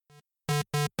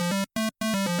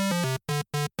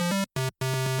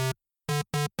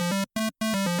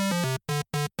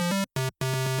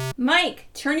Mike,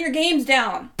 turn your games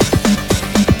down.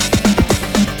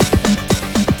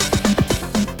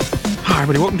 Hi,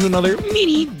 everybody. Welcome to another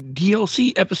mini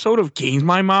DLC episode of Games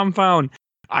My Mom Found.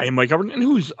 I am Mike Hubbard, and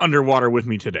who's underwater with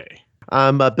me today?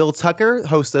 I'm Bill Tucker,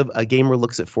 host of A Gamer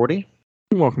Looks at 40.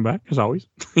 Welcome back, as always.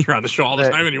 You're on the show all the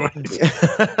time anyway.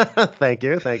 Thank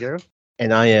you.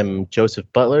 And I am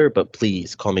Joseph Butler, but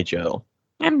please call me Joe.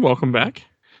 And welcome back.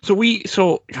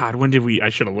 God, when did we? I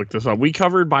should have looked this up. We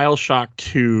covered BioShock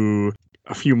 2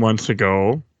 a few months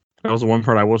ago. That was the one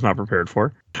part I was not prepared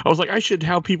for. I was like, I should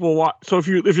have people watch. So if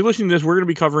you're listening to this, we're going to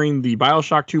be covering the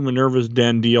BioShock 2 Minerva's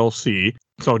Den DLC.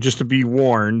 So just to be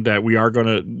warned that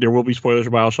there will be spoilers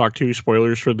for BioShock 2,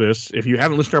 spoilers for this. If you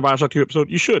haven't listened to our BioShock 2 episode,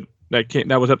 you should.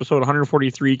 That was episode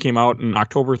 143, came out on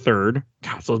October 3rd.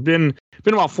 God, so it's been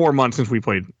about 4 months since we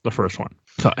played the first one.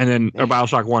 So, and then our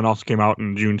BioShock 1 also came out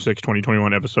in June 6,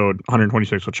 2021, episode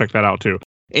 126. So check that out too.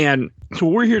 And so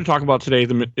what we're here to talk about today is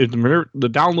the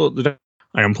download.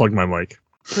 I unplugged my mic.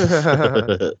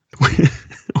 We're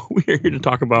here to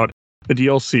talk about the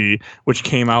DLC, which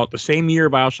came out the same year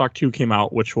BioShock 2 came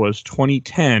out, which was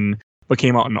 2010, but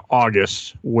came out in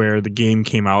August, where the game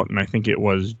came out, and I think it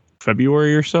was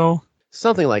February or so.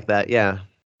 Something like that, yeah.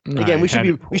 Again, we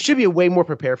should be way more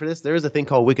prepared for this. There is a thing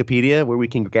called Wikipedia where we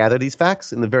can gather these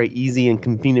facts in a very easy and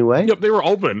convenient way. Yep, they were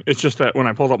open. It's just that when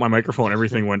I pulled up my microphone,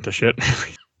 everything went to shit.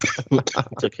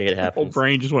 It's okay, it happens. Whole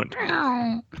brain just went.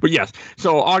 But yes,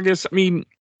 so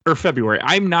February.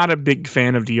 I'm not a big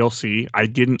fan of DLC.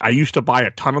 I used to buy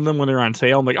a ton of them when they're on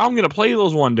sale. I'm like, I'm going to play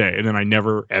those one day. And then I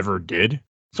never, ever did.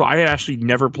 So I actually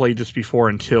never played this before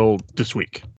until this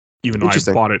week, even though I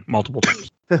bought it multiple times.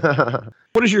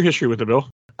 What is your history with it, Bill?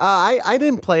 I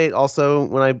didn't play it also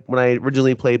when I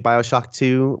originally played BioShock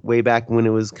 2 way back when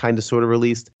it was kind of sort of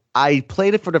released. I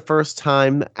played it for the first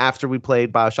time after we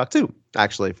played BioShock 2,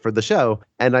 actually, for the show.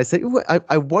 And I said,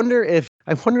 I wonder if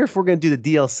we're going to do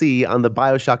the DLC on the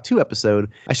BioShock 2 episode.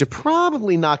 I should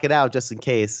probably knock it out just in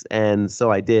case. And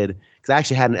so I did, because I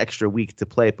actually had an extra week to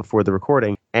play it before the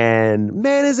recording. And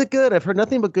man, is it good. I've heard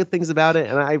nothing but good things about it.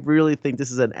 And I really think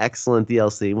this is an excellent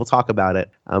DLC. We'll talk about it.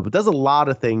 But it does a lot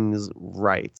of things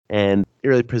right. And it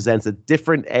really presents a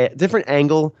different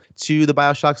angle to the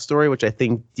BioShock story, which I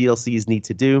think DLCs need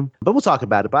to do. But we'll talk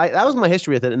about it. But that was my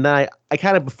history with it. And then I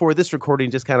kind of, before this recording,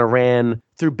 just kind of ran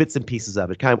through bits and pieces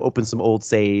of it. Kind of opened some old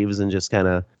saves and just kind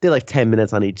of did like 10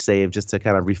 minutes on each save just to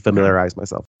kind of refamiliarize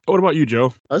myself. What about you,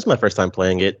 Joe? This is my first time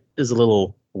playing it. It was a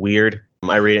little weird.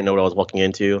 I really didn't know what I was walking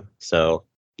into.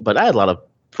 But I had a lot of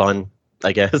fun,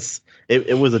 I guess.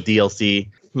 It was a DLC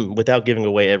without giving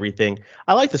away everything.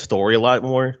 I like the story a lot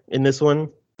more in this one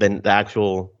than the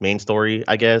actual main story,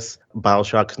 I guess.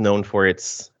 BioShock's known for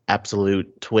its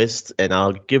absolute twist, and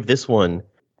I'll give this one,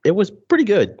 it was pretty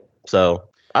good. So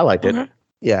I liked it.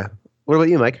 Yeah. What about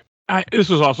you, Mike? This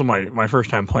was also my first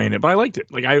time playing it, but I liked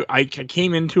it. Like I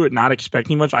came into it not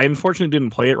expecting much. I unfortunately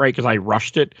didn't play it right because I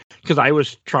rushed it because I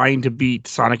was trying to beat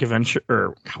Sonic Adventure,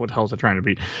 or what the hell was I trying to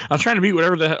beat? I was trying to beat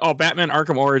whatever Batman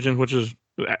Arkham Origins, which is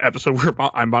the episode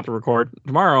I'm about to record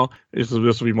tomorrow. This will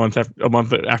be a month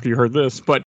after you heard this.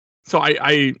 But so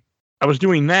I was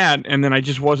doing that, and then I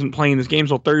just wasn't playing this game.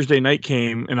 So Thursday night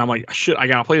came, and I'm like, shit, I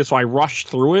gotta play this. So I rushed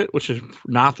through it, which is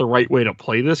not the right way to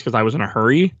play this because I was in a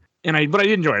hurry. But I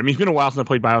did enjoy it. I mean, it's been a while since I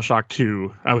played BioShock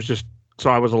 2. I was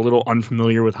a little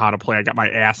unfamiliar with how to play. I got my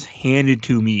ass handed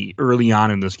to me early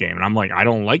on in this game, and I'm like, I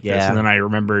don't like this. And then I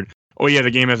remembered, oh yeah, the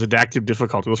game has adaptive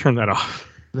difficulty. Let's turn that off.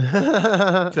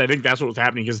 I think that's what was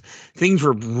happening because things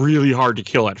were really hard to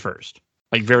kill at first,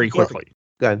 like very quickly.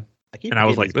 Good. And I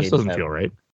was like, this doesn't feel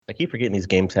right. I keep forgetting these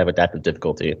games have adaptive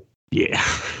difficulty. Yeah.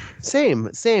 Same.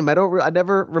 I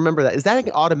never remember that. Is that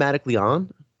automatically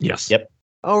on? Yes. Yep.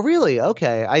 Oh, really?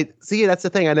 Okay. I see. That's the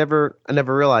thing. I never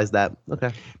realized that.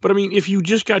 Okay. But I mean, if you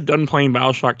just got done playing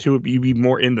BioShock 2, you'd be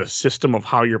more in the system of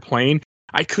how you're playing.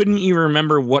 I couldn't even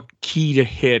remember what key to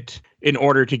hit in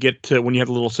order to get to when you have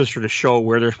the little sister to show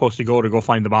where they're supposed to go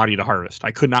find the body to harvest.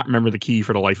 I could not remember the key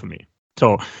for the life of me.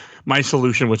 So my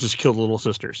solution was just kill the little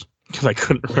sisters because I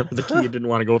couldn't remember the key and didn't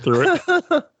want to go through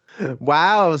it.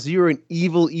 Wow. So you were an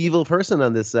evil person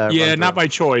on this. Yeah, not by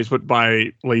choice, but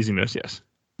by laziness. Yes.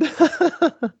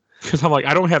 Because I'm like,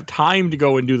 I don't have time to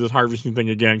go and do this harvesting thing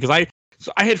again. Because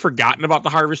I had forgotten about the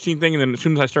harvesting thing. And then as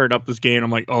soon as I started up this game, I'm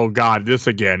like, oh God, this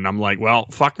again. I'm like, well,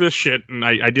 fuck this shit. And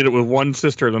I did it with one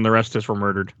sister. Then the rest just were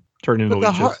murdered. Turned into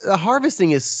leeches. The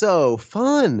harvesting is so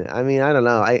fun. I mean, I don't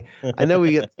know. I know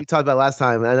we talked about last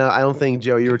time. I don't think,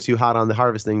 Joe, you were too hot on the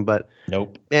harvesting, but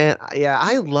nope. Man, yeah,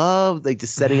 I love like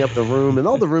just setting up the room, and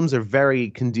all the rooms are very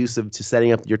conducive to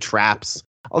setting up your traps.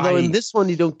 Although in this one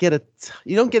you don't get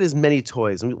as many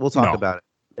toys, and we'll talk about it.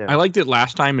 I liked it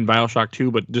last time in BioShock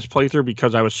 2, but this playthrough,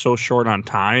 because I was so short on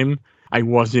time, I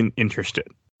wasn't interested.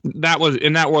 That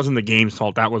wasn't the game's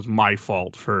fault. That was my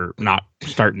fault for not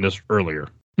starting this earlier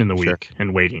in the week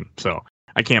and waiting. So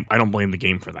I don't blame the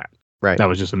game for that. Right. That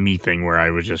was just a me thing where I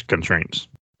was just constraints.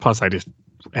 Plus, I just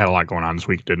had a lot going on this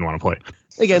week. Didn't want to play.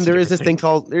 Again, there is this thing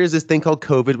called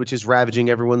COVID, which is ravaging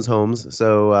everyone's homes.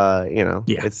 So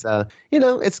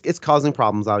it's causing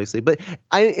problems, obviously. But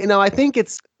I think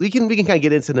we can kind of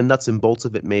get into the nuts and bolts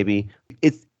of it. Maybe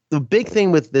it's the big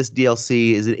thing with this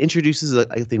DLC is it introduces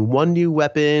I think one new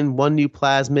weapon, one new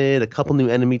plasmid, a couple new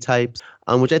enemy types,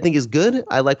 which I think is good.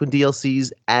 I like when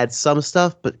DLCs add some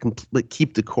stuff, but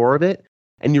keep the core of it,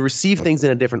 and you receive things in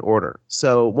a different order.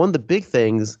 So one of the big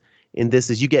things in this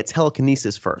is you get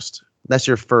telekinesis first. That's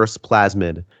your first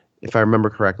plasmid, if I remember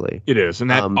correctly. It is, and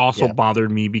that also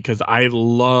bothered me because I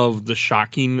love the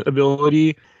shocking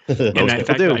ability, and the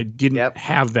fact that I didn't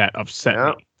have that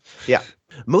upset me. Yeah,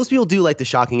 most people do like the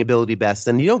shocking ability best,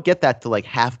 and you don't get that till like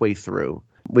halfway through,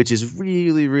 which is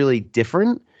really, really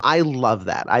different. I love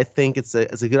that. I think it's a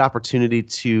good opportunity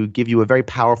to give you a very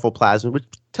powerful plasmid, which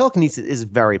telekinesis is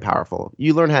very powerful.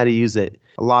 You learn how to use it.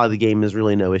 A lot of the game is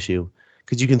really no issue.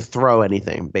 Because you can throw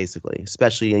anything, basically,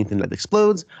 especially anything that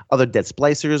explodes. Other dead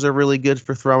splicers are really good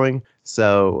for throwing,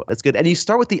 so it's good. And you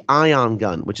start with the ion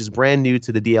gun, which is brand new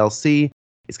to the DLC.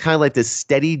 It's kind of like this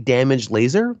steady damage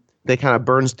laser that kind of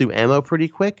burns through ammo pretty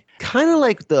quick. Kind of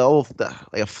like like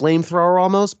a flamethrower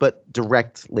almost, but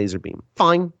direct laser beam.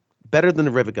 Fine. Better than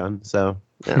the rivet gun, so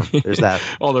there's that.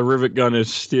 Oh, the rivet gun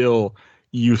is still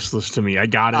useless to me. I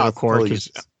got it, of course.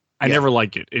 Totally I never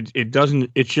liked it.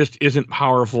 It just isn't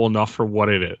powerful enough for what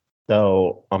it is.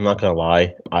 So I'm not gonna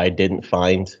lie, I didn't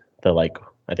find I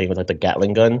think it was like the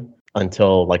Gatling gun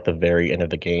until like the very end of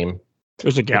the game.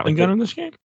 There's a Gatling gun in this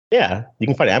game? Yeah, you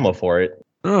can find ammo for it.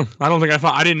 Oh,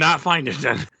 I did not find it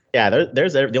then. Yeah,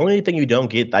 there's the only thing you don't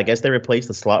get. I guess they replaced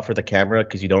the slot for the camera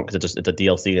because it's a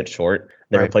DLC and it's short.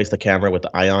 They replaced the camera with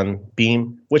the ion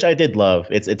beam, which I did love.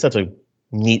 It's such a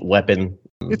neat weapon.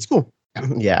 It's cool.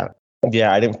 Yeah.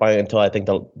 Yeah, I didn't find it until I think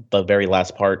the very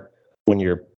last part when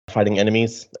you're fighting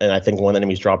enemies, and I think one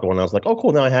enemy's dropped one. I was like, "Oh,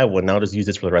 cool! Now I have one. Now I'll just use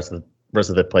this for the rest of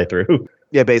the playthrough."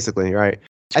 Yeah, basically, right.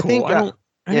 I think I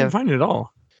didn't find it at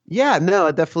all. Yeah, no,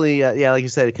 it definitely. Like you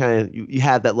said, it kind of you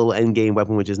have that little end game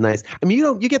weapon, which is nice. I mean,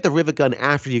 you get the rivet gun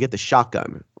after you get the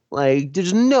shotgun. Like,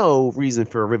 there's no reason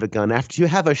for a rivet gun after you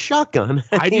have a shotgun.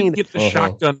 I didn't get the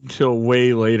shotgun until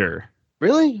way later.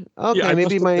 Really? Okay,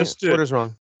 maybe my order's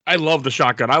wrong. I love the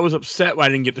shotgun. I was upset when I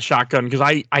didn't get the shotgun because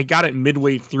I got it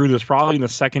midway through this, probably in the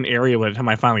second area by the time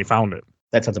I finally found it.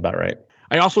 That sounds about right.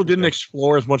 I also didn't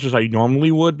explore as much as I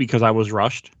normally would because I was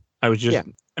rushed. I was just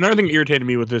another thing that irritated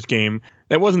me with this game.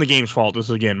 That wasn't the game's fault. This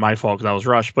is again my fault because I was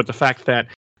rushed. But the fact that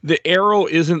the arrow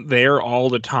isn't there all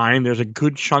the time. There's a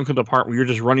good chunk of the part where you're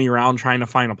just running around trying to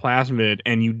find a plasmid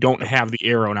and you don't have the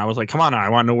arrow. And I was like, come on, I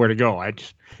want to know where to go.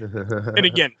 And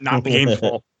again, not the game's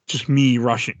fault, just me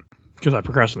rushing. Because I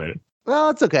procrastinated. Well,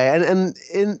 it's okay.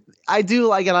 And I do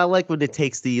like it. I like when it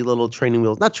takes the little training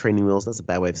wheels. Not training wheels. That's a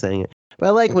bad way of saying it. But I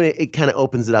like when it kind of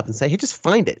opens it up and say, hey, just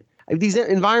find it. I mean, these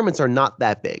environments are not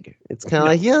that big. It's kind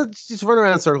of just run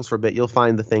around in circles for a bit. You'll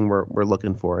find the thing we're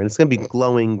looking for. And it's going to be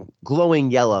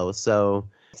glowing yellow. So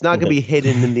it's not going to be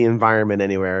hidden in the environment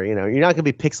anywhere. You're not going to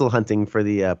be pixel hunting for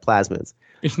the plasmids.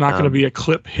 It's not going to be a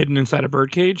clip hidden inside a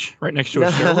birdcage right next to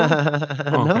a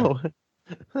stairwell? No.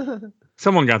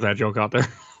 Someone got that joke out there.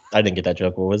 I didn't get that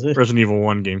joke. What was it? Resident Evil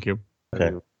 1 GameCube.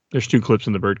 Okay. There's 2 clips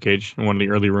in the birdcage in one of the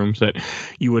early rooms that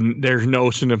you wouldn't. There's no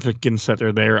significance that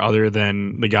they're there other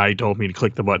than the guy told me to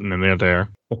click the button and they're there.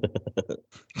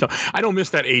 So I don't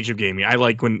miss that age of gaming. I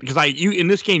like because in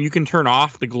this game you can turn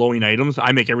off the glowing items.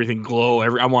 I make everything glow.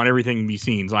 I want everything to be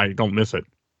seen, so I don't miss it.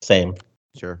 Same.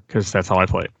 Sure. Because that's how I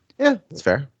play. Yeah, it's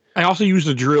fair. I also use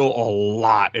the drill a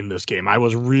lot in this game. I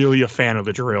was really a fan of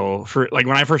the drill. For like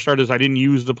when I first started this, I didn't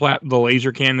use the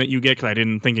laser cannon that you get because I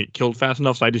didn't think it killed fast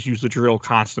enough. So I just used the drill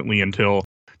constantly until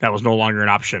that was no longer an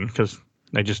option because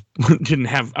I just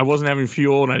I wasn't having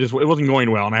fuel and it wasn't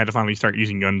going well. And I had to finally start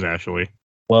using guns actually.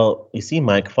 Well, you see,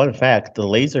 Mike, fun fact, the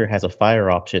laser has a fire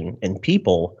option and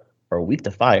people are weak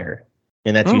to fire.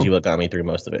 And that's usually what got me through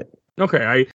most of it.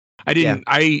 Okay. I didn't. Yeah.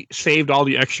 I saved all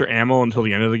the extra ammo until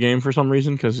the end of the game for some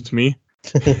reason because it's me.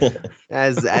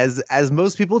 as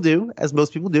most people do.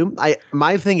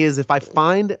 My thing is if I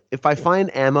find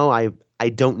ammo I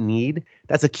don't need,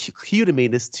 that's a cue to me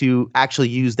to actually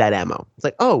use that ammo. It's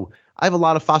like, oh, I have a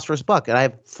lot of phosphorus buck and I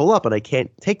have full up and I can't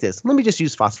take this. Let me just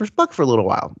use phosphorus buck for a little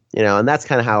while, and that's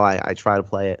kind of how I try to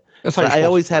play it. That's how I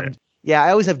always have. Yeah, I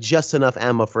always have just enough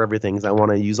ammo for everything because I want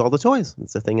to use all the toys.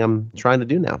 It's the thing I'm trying to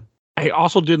do now. I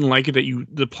also didn't like it that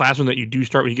the plasma that you do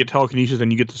start when you get telekinesis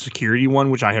and you get the security one,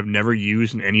 which I have never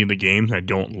used in any of the games. I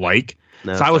don't like.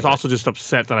 No, So I was okay. also just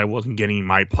upset that I wasn't getting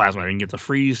my plasma. I didn't get the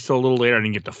freeze till a little later. I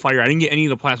didn't get the fire. I didn't get any of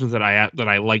the plasmas that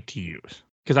I like to use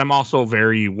because I'm also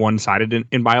very one-sided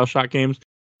in BioShock games.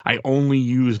 I only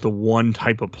use the one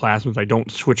type of plasmas. I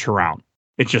don't switch around.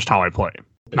 It's just how I play.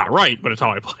 Not right, but it's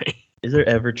how I play. Is there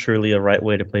ever truly a right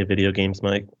way to play video games,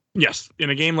 Mike? Yes, in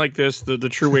a game like this, the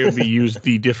true way would be use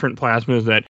the different plasmas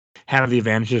that have the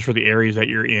advantages for the areas that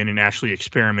you're in and actually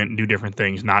experiment and do different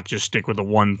things, not just stick with the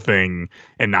one thing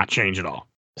and not change it all.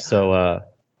 So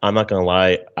I'm not gonna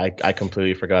lie, I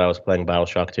completely forgot I was playing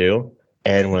BioShock 2.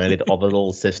 And when I did all the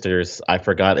little sisters, I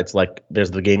forgot it's like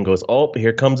there's the game goes, oh,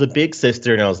 here comes a big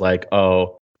sister, and I was like,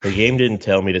 oh, the game didn't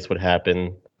tell me this would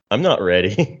happen. I'm not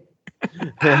ready.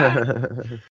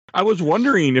 I was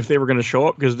wondering if they were going to show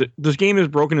up because this game is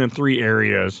broken in 3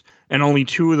 areas, and only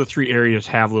 2 of the 3 areas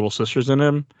have little sisters in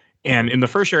them. And in the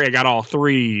first area, I got all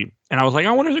 3, and I was like,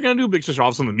 I wonder if they're going to do Big Sister. All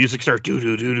of a sudden, the music starts do,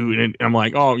 and I'm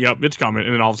like, oh, yep, it's coming.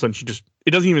 And then all of a sudden,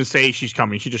 it doesn't even say she's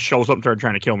coming. She just shows up and starts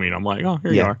trying to kill me, and I'm like, oh,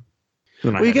 here you are.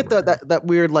 Well, you get that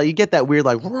weird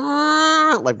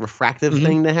refractive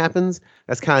thing that happens.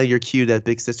 That's kind of your cue that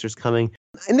Big Sister's coming.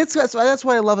 And that's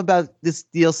what I love about this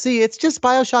DLC. It's just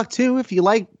BioShock 2. If you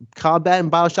like combat in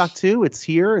BioShock 2, it's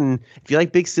here. And if you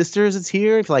like Big Sisters, it's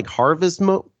here. If you like harvest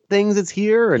things, it's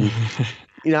here. And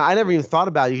I never even thought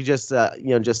about it. You just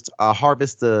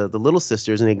harvest the little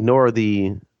sisters and ignore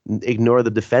the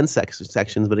defense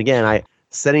sections. But again,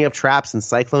 setting up traps and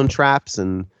cyclone traps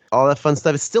and all that fun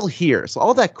stuff is still here. So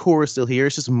all that core is still here.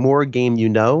 It's just more game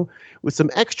with some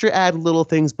extra added little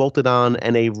things bolted on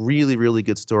and a really, really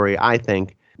good story, I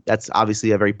think. That's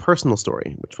obviously a very personal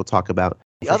story, which we'll talk about.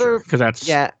 Because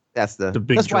that's the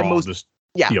big draw of this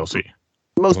DLC.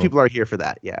 Most people are here for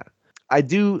that, yeah. I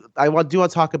want to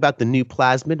talk about the new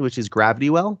plasmid, which is Gravity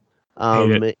Well.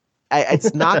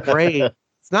 It's not great.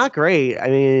 It's not great. I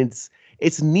mean,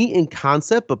 it's neat in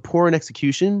concept, but poor in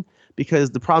execution.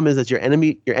 Because the problem is that your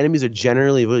enemies are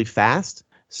generally really fast.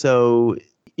 So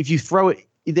if you throw it,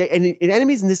 and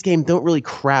enemies in this game don't really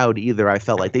crowd either. I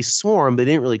felt like they swarm, but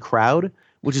they didn't really crowd,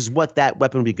 which is what that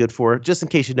weapon would be good for. Just in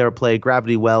case you never played,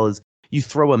 Gravity Well is you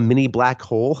throw a mini black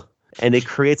hole, and it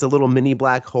creates a little mini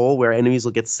black hole where enemies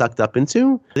will get sucked up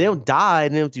into. They don't die,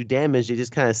 they don't do damage. They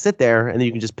just kind of sit there, and then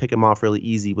you can just pick them off really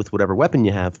easy with whatever weapon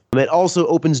you have. It also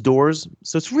opens doors,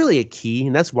 so it's really a key,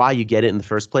 and that's why you get it in the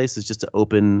first place. Is just to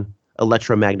open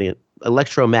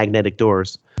electromagnetic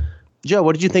doors. Joe,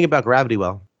 what did you think about Gravity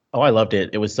Well? Oh, I loved it.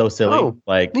 It was so silly. Oh,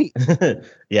 neat.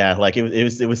 Yeah, like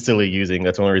it was silly using.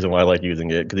 That's the only reason why I like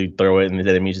using it, because you throw it and the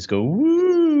enemies just go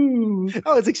woo.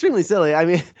 Oh, it's extremely silly. I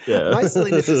mean, my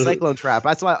silliness is Cyclone Trap.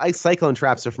 That's why Cyclone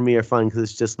Traps are for me are fun, because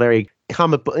it's just very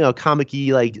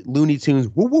comic-y, like Looney Tunes,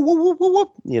 whoop, whoop, whoop, whoop,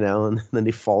 whoop, and then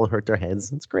they fall and hurt their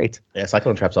heads. It's great. Yeah,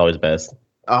 Cyclone Trap's always best.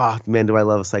 Oh man, do I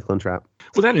love a Cyclone Trap?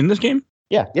 Was that in this game?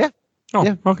 Yeah. Oh,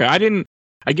 yeah. Okay.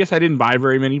 I guess I didn't buy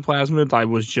very many plasmids. I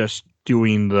was just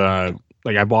doing I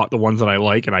bought the ones that I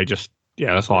like, and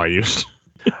that's all I used.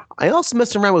 I also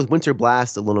messed around with Winter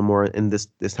Blast a little more in this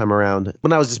time around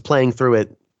when I was just playing through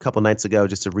it a couple nights ago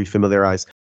just to refamiliarize.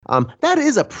 That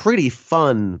is a pretty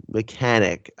fun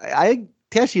mechanic. I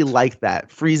actually like that.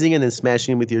 Freezing and then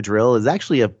smashing with your drill is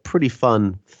actually a pretty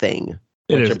fun thing.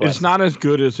 It is. It's not as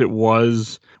good as it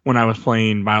was when I was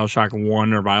playing BioShock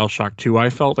 1 or BioShock 2. I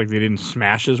felt like they didn't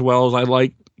smash as well as I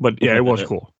liked, but yeah, it was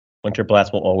cool. Winter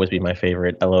Blast will always be my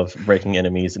favorite. I love breaking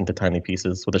enemies into tiny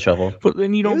pieces with a shovel. But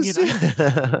then you don't get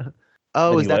items.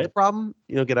 Oh, is that the problem?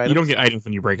 You don't get items? You don't get items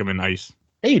when you break them in ice.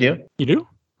 Hey, you do. You do?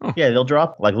 Oh. Yeah, they'll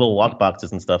drop like little lock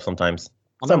boxes and stuff sometimes.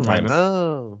 Sometimes.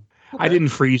 Oh. Okay. I didn't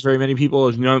freeze very many people.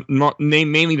 It was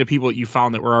mainly the people that you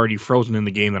found that were already frozen in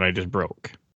the game that I just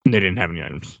broke. And they didn't have any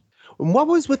items. What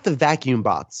was with the vacuum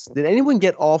bots? Did anyone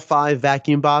get all 5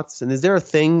 vacuum bots? And is there a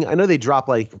thing? I know they drop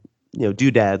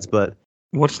doodads, but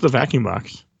what's the vacuum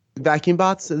box? Vacuum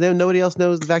bots? And then nobody else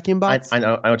knows the vacuum bots? I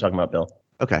know what you're talking about, Bill.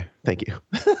 Okay, thank you.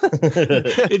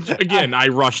 Again, I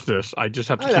rushed this. I just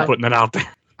have to keep putting that out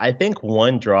there. I think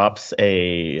one drops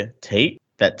a tape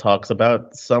that talks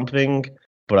about something,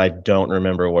 but I don't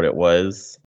remember what it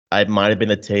was. It might have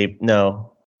been a tape.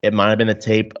 No, it might have been a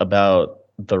tape about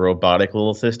the robotic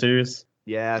little sisters.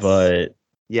 Yes. But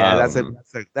yeah,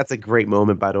 that's a great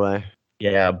moment, by the way.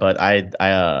 Yeah, but I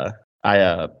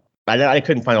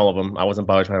couldn't find all of them. I wasn't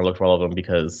bothered trying to look for all of them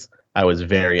because I was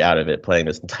very out of it playing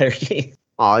this entire game.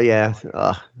 Oh yeah.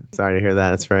 Ugh, sorry to hear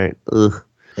that. That's right. Ugh.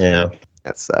 Yeah.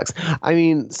 That sucks. I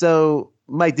mean, so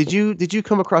Mike, did you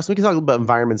come across? We can talk about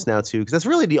environments now too, because that's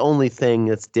really the only thing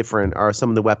that's different are some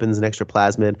of the weapons and extra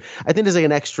plasmid. I think there's like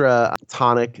an extra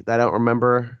tonic that I don't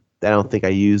remember. That I don't think I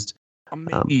used.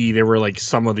 Maybe there were like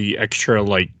some of the extra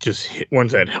like just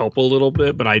ones that help a little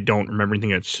bit, but I don't remember anything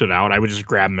that stood out. I would just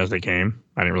grab them as they came.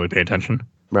 I didn't really pay attention.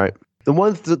 Right. The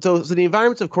ones so the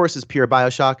environments, of course, is pure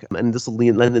BioShock, and this will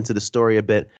lend into the story a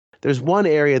bit. There's one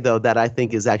area though that I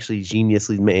think is actually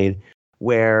geniusly made,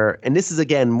 where, and this is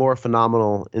again more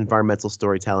phenomenal environmental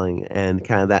storytelling and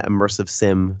kind of that immersive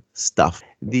sim stuff.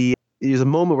 There's a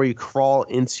moment where you crawl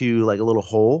into like a little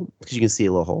hole, because you can see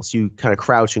a little hole. So you kind of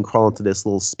crouch and crawl into this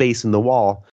little space in the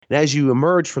wall. And as you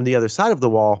emerge from the other side of the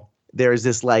wall, there's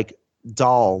this like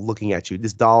doll looking at you,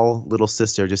 this doll little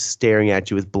sister just staring at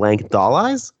you with blank doll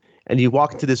eyes. And you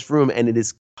walk into this room and it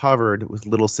is covered with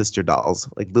little sister dolls,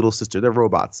 like little sister, they're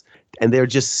robots. And they're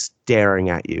just staring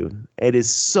at you. It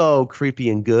is so creepy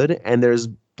and good. And there's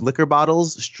liquor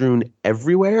bottles strewn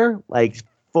everywhere, like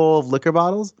full of liquor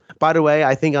bottles. By the way,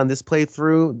 I think on this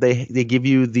playthrough, they give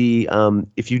you the,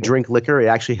 if you drink liquor, it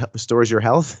actually restores your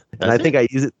health. And I think I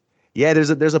use it. Yeah, there's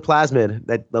a plasmid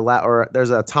or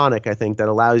there's a tonic, I think, that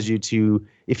allows you to,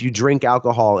 if you drink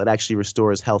alcohol, it actually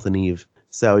restores health and Eve.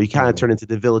 So you kind of turn into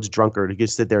the village drunkard. You can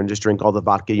sit there and just drink all the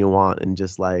vodka you want and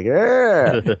just like,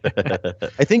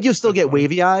 I think you'll still get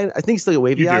wavy-eyed.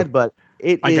 But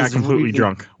I got completely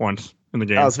drunk once in the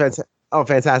game. Oh, it's fantastic. Oh,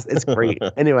 fantastic. It's great.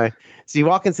 Anyway, so you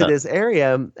walk into this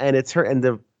area and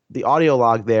the audio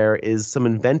log there is some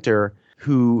inventor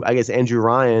who, I guess Andrew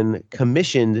Ryan,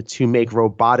 commissioned to make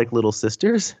robotic little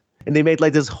sisters. And they made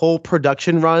like this whole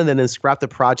production run and then scrapped the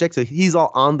project. So he's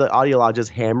all on the audio log just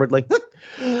hammered like,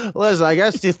 listen, I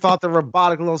guess you thought the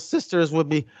robotic little sisters would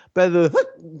be better than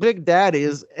Big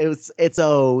Daddies. It's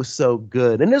oh so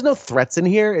good. And there's no threats in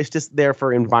here. It's just there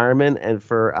for environment and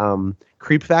for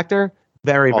creep factor.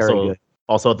 Very good.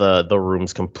 Also, the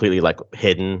room's completely like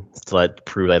hidden to like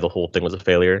prove that the whole thing was a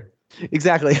failure.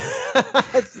 Exactly.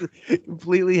 It's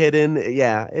completely hidden.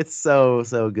 Yeah, it's so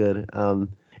good.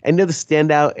 Any other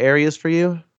standout areas for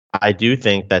you? I do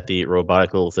think that the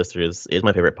robotic little sister is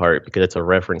my favorite part because it's a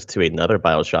reference to another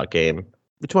BioShock game.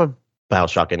 Which one?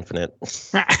 BioShock Infinite.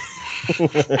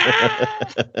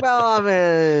 Well, I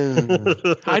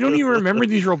mean, I don't even remember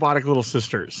these robotic little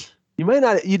sisters.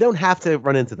 You don't have to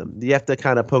run into them. You have to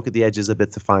kind of poke at the edges a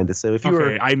bit to find it. So if you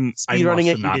were speedrunning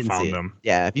it, you didn't see them.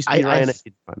 Yeah, if you speedrun it,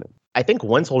 you didn't find them. I think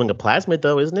one's holding a plasmid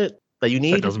though, isn't it? That you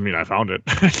need. That doesn't mean I found it.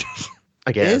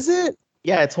 I guess. Is it?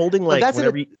 Yeah, it's holding like. That's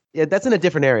in a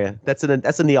different area. That's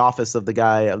in the office of the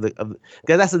guy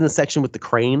that's in the section with the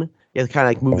crane. You have to kind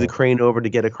of like move the crane over to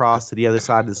get across to the other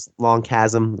side of this long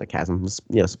chasm. The chasm,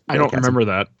 yes. I don't remember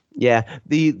that. Yeah,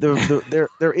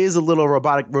 there is a little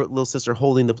robotic little sister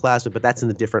holding the plasmid, but that's in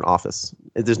a different office.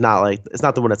 It's not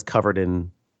the one that's covered in.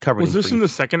 Was this in the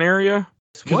second area?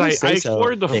 Because I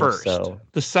explored the first. So.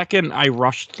 The second, I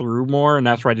rushed through more, and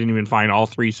that's where I didn't even find all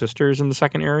three sisters in the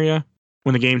second area.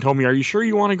 When the game told me, "Are you sure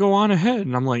you want to go on ahead?"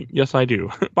 And I'm like, "Yes, I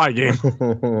do." Bye, game.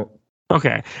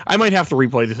 Okay, I might have to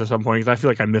replay this at some point because I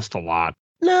feel like I missed a lot.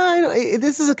 No,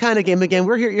 this is a kind of game. Again,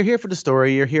 you're here for the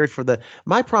story. You're here for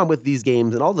my problem with these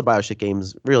games and all the BioShock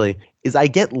games really is I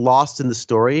get lost in the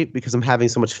story because I'm having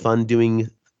so much fun doing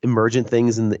emergent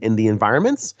things in the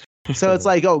environments. So it's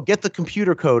like, oh, get the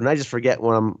computer code, and I just forget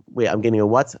when I'm getting a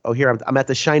what? Oh, here I'm at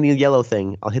the shiny yellow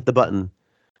thing. I'll hit the button.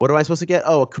 What am I supposed to get?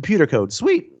 Oh, a computer code.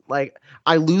 Sweet. Like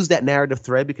I lose that narrative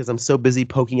thread because I'm so busy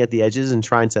poking at the edges and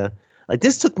trying to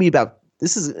this took me about.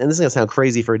 This is gonna sound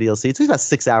crazy for a DLC. It took about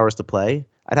 6 hours to play.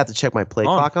 I'd have to check my play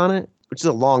clock on it, which is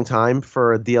a long time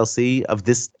for a DLC of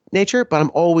this nature. But I'm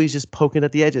always just poking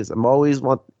at the edges. I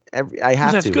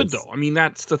have to. That's good though. I mean,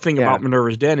 that's the thing about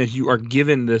Minerva's Den is you are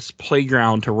given this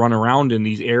playground to run around in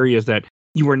these areas that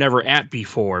you were never at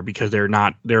before because they're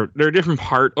a different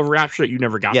part of Rapture that you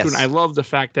never got to. And I love the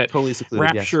fact that totally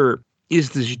secluded, Rapture is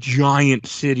this giant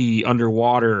city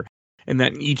underwater. And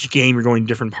that in each game you're going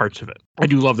different parts of it. I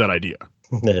do love that idea.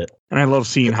 And I love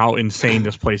seeing how insane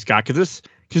this place got. Because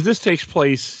this takes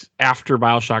place after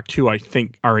BioShock 2, I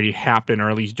think, already happened, or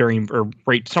at least during, or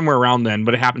right somewhere around then,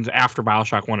 but it happens after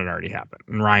BioShock 1 had already happened.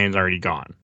 And Ryan's already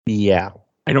gone. Yeah.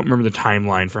 I don't remember the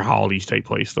timeline for how all these take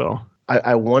place, though.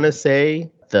 I want to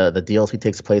say the DLC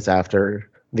takes place after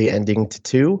the ending to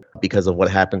 2 because of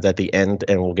what happens at the end,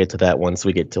 and we'll get to that once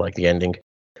we get to like the ending.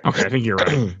 Okay, I think you're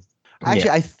right.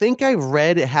 Actually, I think I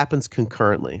read it happens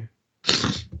concurrently.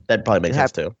 That probably makes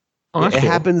sense too. Oh, it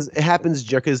happens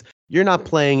because you're not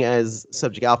playing as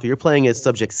Subject Alpha. You're playing as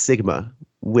Subject Sigma,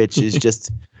 which is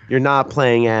just you're not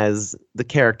playing as the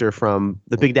character from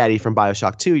the Big Daddy from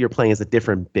BioShock 2. You're playing as a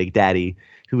different Big Daddy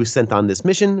who was sent on this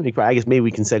mission. I guess maybe we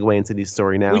can segue into the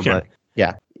story now. We can. But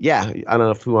yeah. I don't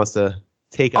know if who wants to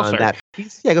take on that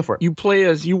piece. Yeah, go for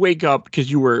it. You wake up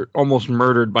because you were almost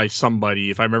murdered by somebody,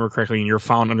 if I remember correctly, and you're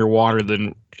found underwater.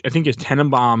 Then I think it's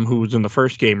Tenenbaum, who was in the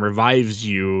first game, revives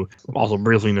you, also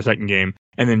briefly in the second game.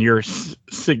 And then you're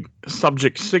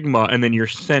subject Sigma, and then you're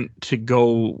sent to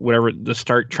go to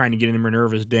start trying to get into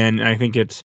Minerva's den. And I think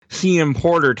it's CM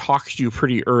Porter talks to you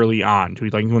pretty early on, to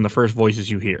like one of the first voices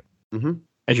you hear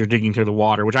as you're digging through the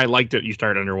water, which I liked that you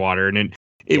started underwater. And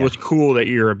it was cool that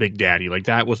you're a big daddy. Like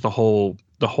that was the whole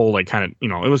like kind of,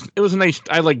 it was nice.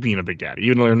 I like being a big daddy,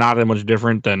 even though they're not that much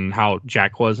different than how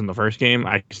Jack was in the first game.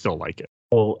 I still like it.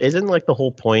 Well, isn't like the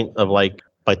whole point of like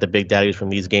the big daddies from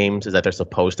these games is that they're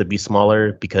supposed to be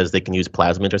smaller because they can use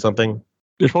plasmids or something?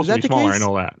 They're supposed to be smaller. Case? I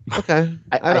know that. Okay.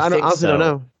 I honestly don't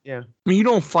know. Yeah. I mean, you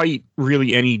don't fight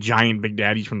really any giant big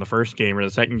daddies from the first game or the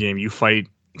second game. You fight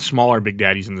smaller big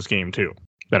daddies in this game too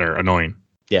that are annoying.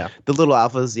 Yeah, the little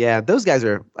alphas. Yeah, those guys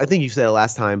are. I think you said it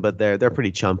last time, but they're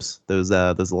pretty chumps. Those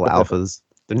little alphas.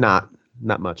 They're not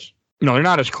much. No, they're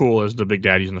not as cool as the big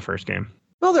daddies in the first game.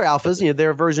 Well, they're alphas.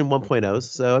 They're version 1.0s.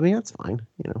 So I mean, that's fine.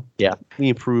 Yeah, we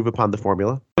improve upon the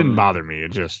formula. It didn't bother me.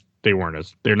 It just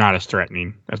they're not as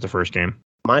threatening as the first game.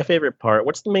 My favorite part.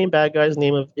 What's the main bad guy's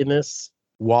name in this?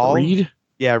 Wall. Reed.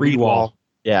 Yeah, Reed Wall.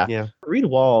 Yeah. Reed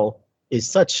Wall is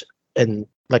such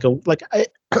I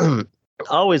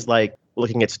always like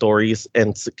looking at stories,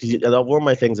 and one of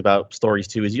my things about stories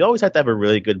too is you always have to have a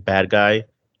really good bad guy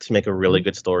to make a really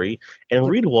good story. And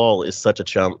Reed Wall is such a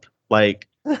chump. Like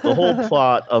the whole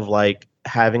plot of like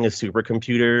having a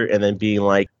supercomputer and then being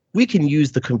like, we can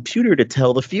use the computer to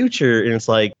tell the future, and it's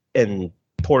like, and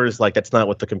Porter's like, that's not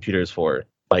what the computer is for.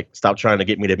 Like, stop trying to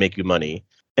get me to make you money.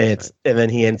 And and then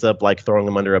he ends up like throwing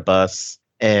him under a bus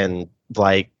and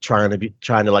like trying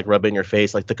to like rub it in your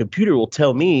face. Like the computer will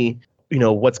tell me,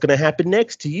 what's going to happen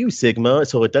next to you, Sigma.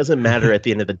 So it doesn't matter at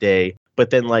the end of the day. But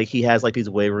then like he has like these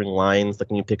wavering lines. Like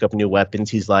when you pick up new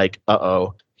weapons, he's like,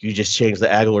 uh-oh, you just changed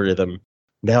the algorithm.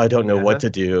 Now I don't know what to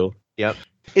do. Yep.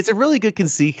 It's a really good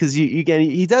conceit because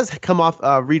he does come off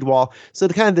Reed Wall. So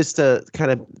to kind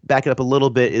of back it up a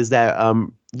little bit is that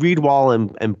Reed Wall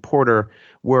and Porter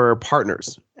were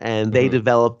partners, and they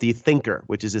developed the Thinker,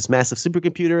 which is this massive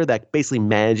supercomputer that basically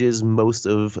manages most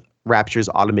of Rapture's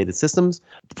automated systems.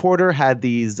 Porter had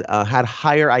had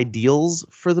higher ideals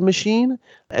for the machine,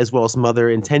 as well as some other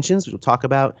intentions, which we'll talk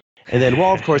about. And then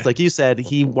Wall, of course, like you said,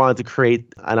 he wanted to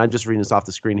create, and I'm just reading this off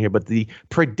the screen here, but the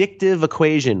predictive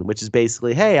equation, which is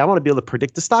basically, hey, I want to be able to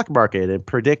predict the stock market and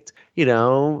predict,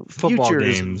 football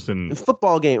futures games and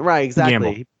football game. Right, exactly.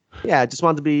 Gamble. Yeah, I just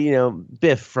wanted to be,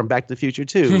 Biff from Back to the Future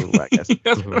too, I guess.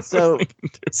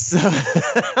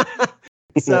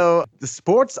 So the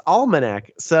sports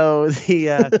almanac. So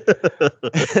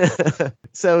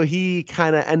so he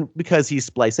kind of, and because he's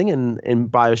splicing, and in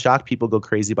BioShock, people go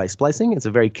crazy by splicing. It's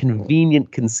a very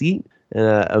convenient conceit,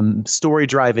 a story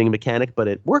driving mechanic, but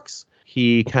it works.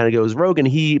 He kind of goes rogue, and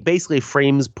he basically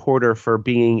frames Porter for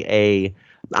being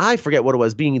I forget what it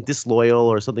was, being disloyal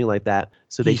or something like that.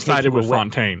 So they sided with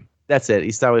Fontaine. That's it.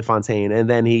 He started with Fontaine, and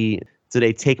then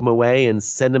they take him away and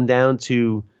send him down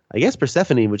to, I guess,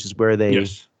 Persephone, which is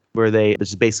which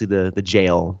is basically the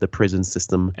jail, the prison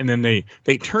system. And then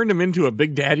they turned him into a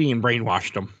big daddy and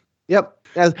brainwashed him. Yep,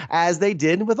 as they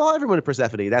did with everyone in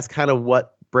Persephone. That's kind of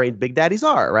what big daddies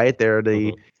are, right? They're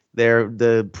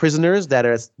the prisoners that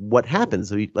are what happens.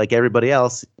 So like everybody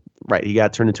else, right? He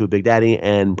got turned into a big daddy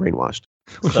and brainwashed.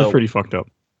 Which is pretty fucked up.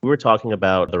 We were talking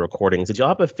about the recordings. Did y'all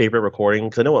have a favorite recording?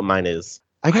 Because I know what mine is.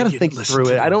 I gotta think through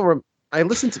it. I don't. I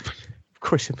listened to. Of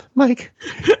course, Mike.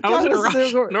 I was in a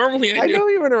rush. Normally, I do. know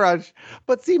you were in a rush,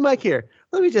 but see, Mike here.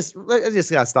 I just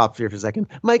gotta stop here for a second,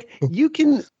 Mike. You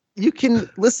can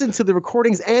listen to the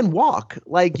recordings and walk.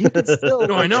 Like you can still.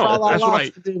 No, I know. That's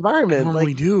what the environment. I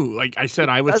normally do. Like I said,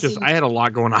 I had a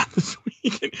lot going on this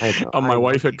week. My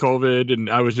wife had COVID, and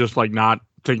I was just like not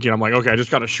thinking. I'm like, okay, I just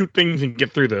gotta shoot things and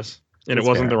get through this. And it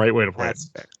wasn't the right way to play it.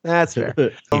 That's fair.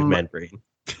 Caveman brain.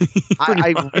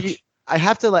 I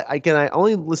have to I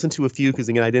only listened to a few because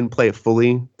again I didn't play it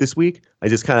fully this week. I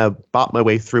just kind of bought my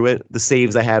way through it. The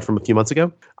saves I had from a few months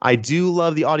ago. I do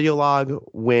love the audio log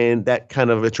when that kind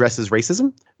of addresses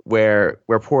racism, where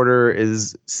Porter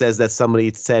says that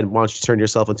somebody said, "Why don't you turn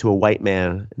yourself into a white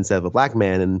man instead of a black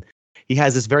man?" And he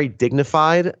has this very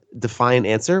dignified, defiant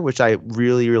answer, which I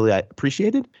really, really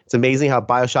appreciated. It's amazing how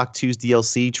BioShock 2's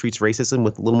DLC treats racism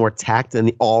with a little more tact than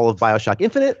all of BioShock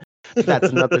Infinite. That's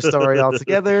another story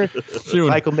altogether. Soon.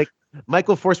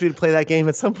 Michael forced me to play that game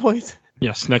at some point.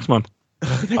 Yes, next month.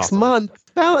 Next month.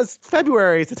 Well, it's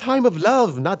February. It's a time of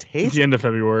love, not hate. It's the end of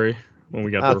February. when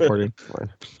we got the recording. It's fine.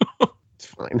 It's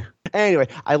fine. Anyway,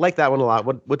 I like that one a lot.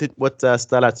 What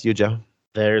stood out to you, Joe?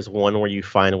 There's one where you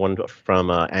find one from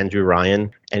Andrew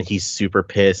Ryan, and he's super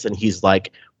pissed, and he's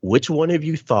like, "Which one of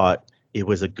you thought it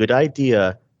was a good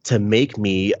idea to make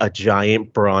me a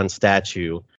giant bronze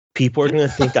statue? People are gonna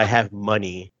think I have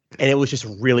money." And it was just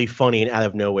really funny and out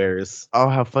of nowheres. Oh,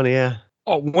 how funny! Yeah.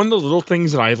 Oh, one of the little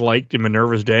things that I liked in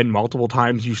Minerva's Den, multiple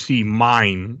times you see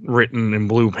mine written in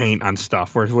blue paint on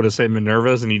stuff, where it would have said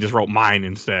Minerva's and he just wrote mine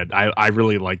instead. I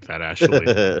really like that, actually.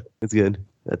 That's good.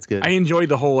 That's good. I enjoyed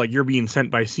the whole, like, you're being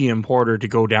sent by CM Porter to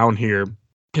go down here,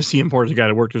 because CM Porter's the guy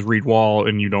that worked as Reed Wall,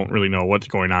 and you don't really know what's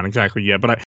going on exactly yet.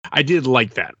 But I did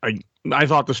like that. I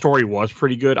thought the story was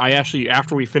pretty good. I actually,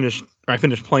 after I finished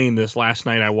playing this last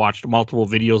night, I watched multiple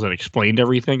videos that explained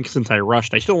everything. Since I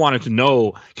rushed, I still wanted to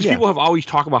know, because people have always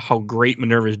talked about how great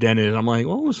Minerva's Den is. I'm like,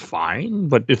 well, it was fine,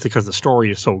 but it's because the story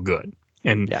is so good.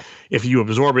 And if you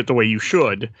absorb it the way you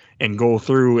should and go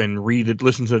through and read it,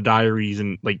 listen to the diaries,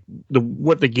 and like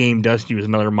what the game does to you is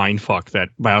another mindfuck that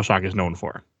BioShock is known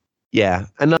for. Yeah.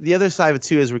 And the other side of it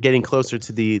too, as we're getting closer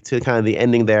to kind of the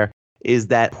ending there, is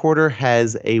that Porter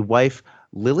has a wife,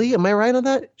 Lily. Am I right on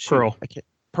that? Pearl.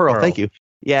 Pearl. Thank you.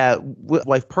 Yeah.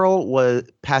 Wife Pearl was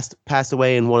passed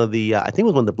away in one of the, I think it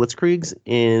was one of the Blitzkriegs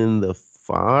in the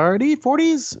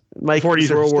 40s?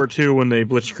 40s, World War II, when they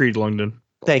blitzkrieged London.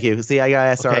 Thank you. See, I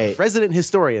asked our resident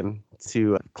historian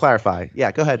to clarify.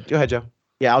 Yeah, go ahead. Go ahead, Joe.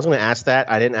 Yeah, I was going to ask that.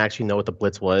 I didn't actually know what the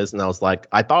Blitz was, and I was like,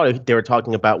 I thought they were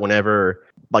talking about whenever,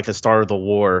 like, the start of the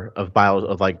war of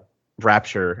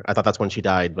Rapture. I thought that's when she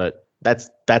died, but that's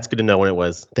good to know when it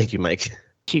was. Thank you, Mike.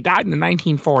 She died in the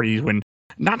 1940s when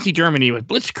Nazi Germany was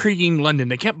blitzkrieging London.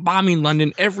 They kept bombing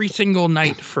London every single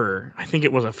night for, I think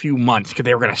it was a few months, because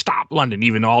they were going to stop London,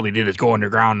 even though all they did is go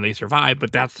underground and they survived.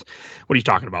 But that's what he's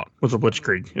talking about, was the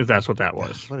blitzkrieg, if that's what that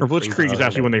was. Or blitzkrieg is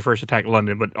actually when they first attacked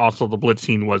London, but also the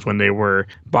blitzing was when they were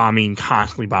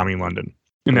constantly bombing London.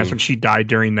 And that's when she died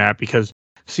during that, because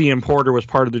CM Porter was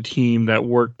part of the team that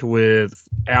worked with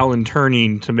Alan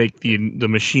Turing to make the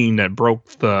machine that broke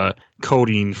the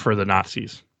coding for the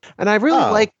Nazis. And I really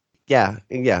like, yeah.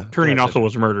 Turing also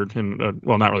was murdered, and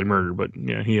well, not really murdered, but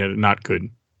yeah, he had a not good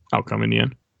outcome in the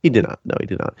end. He did not. No, he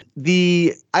did not.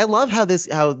 I love how this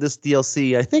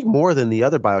DLC, I think more than the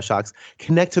other BioShocks,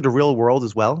 connect to the real world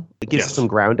as well. It gives us some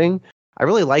grounding. I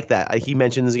really like that. He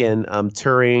mentions again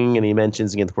Turing, and he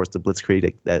mentions again, of course, the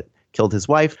Blitzkrieg that killed his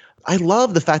wife. I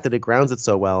love the fact that it grounds it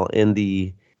so well in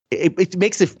the. It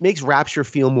makes Rapture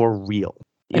feel more real.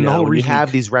 And the whole reason we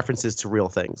have these references to real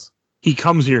things. He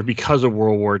comes here because of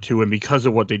World War II and because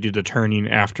of what they did to Turing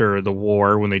after the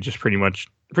war, when they just pretty much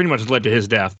led to his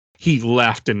death. He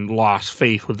left and lost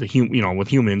faith with with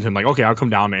humans, and like, okay, I'll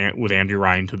come down with Andrew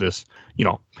Ryan to this,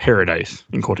 paradise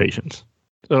in quotations.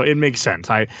 So it makes sense.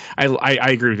 I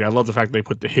agree with you. I love the fact they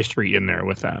put the history in there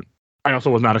with that. I also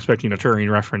was not expecting a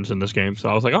Turing reference in this game, so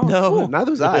I was like, oh, no, cool.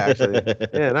 Neither was I, actually.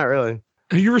 Yeah, not really.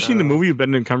 Have you ever seen the movie with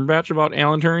Benedict Cumberbatch about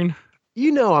Alan Turing?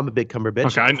 I'm a big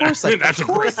Cumberbatch. Okay, I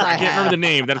can't remember the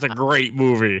name. That's a great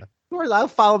movie. Of course, I'll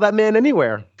follow that man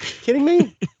anywhere. Kidding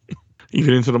me?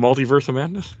 Even into the multiverse of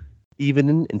madness?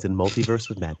 Even into the multiverse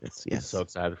of madness, yes. I'm so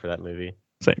excited for that movie.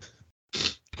 Same.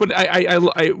 But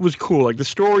it was cool. Like, the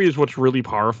story is what's really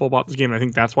powerful about this game. I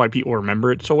think that's why people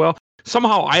remember it so well.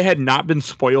 Somehow, I had not been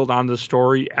spoiled on this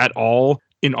story at all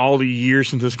in all the years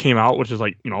since this came out, which is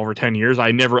like, over 10 years.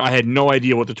 I had no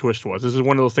idea what the twist was. This is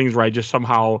one of those things where I just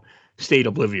somehow stayed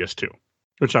oblivious to,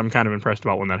 which I'm kind of impressed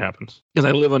about when that happens. Because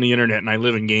I live on the internet and I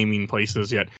live in gaming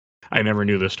places, yet I never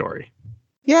knew this story.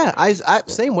 Yeah, I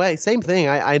same way, same thing.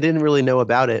 I didn't really know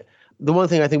about it. The one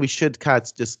thing I think we should kind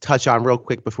of just touch on real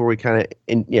quick before we kind of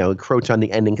encroach on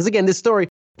the ending, because again, this story,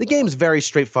 the game's very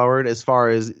straightforward as far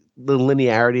as the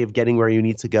linearity of getting where you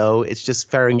need to go. It's just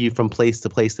ferrying you from place to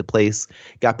place to place.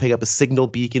 Got to pick up a signal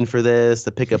beacon for this,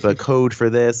 to pick up a code for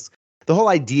this. The whole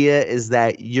idea is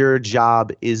that your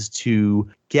job is to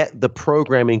get the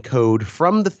programming code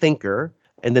from the thinker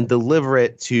and then deliver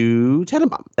it to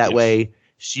Tenenbaum. That way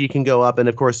she can go up, and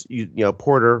of course,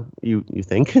 Porter, you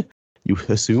think, you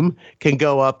assume, can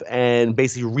go up and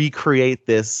basically recreate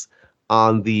this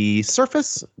on the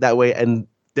surface. That way, and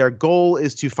their goal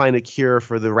is to find a cure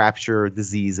for the Rapture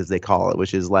disease, as they call it,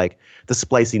 which is like the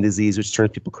splicing disease, which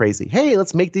turns people crazy. Hey,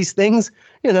 let's make these things,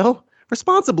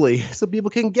 responsibly, so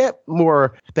people can get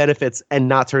more benefits and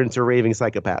not turn into raving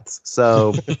psychopaths.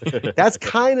 So that's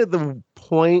kind of the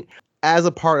point as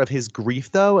a part of his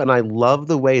grief, though. And I love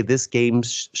the way this game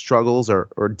struggles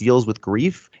or deals with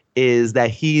grief, is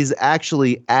that he's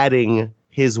actually adding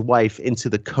his wife into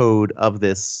the code of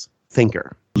this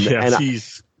thinker. Yeah, and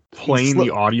playing the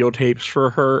audio tapes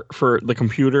for the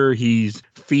computer. He's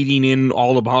feeding in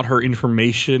all about her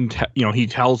information. He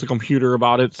tells the computer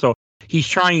about it. So he's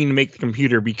trying to make the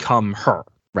computer become her.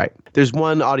 Right. There's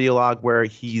one audio log where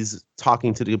he's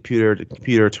talking to the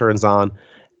computer turns on,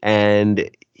 and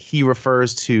he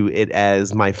refers to it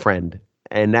as my friend.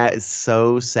 And that is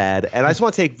so sad. And I just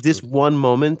want to take this one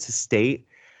moment to state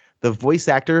the voice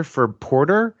actor for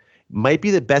Porter might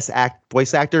be the best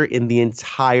voice actor in the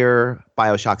entire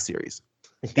BioShock series.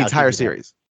 The entire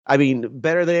series. I mean,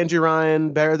 better than Andrew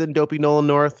Ryan, better than Dopey Nolan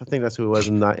North. I think that's who it was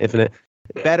in Infinite.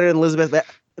 Better than Elizabeth.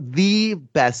 The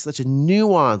best. Such a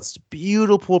nuanced,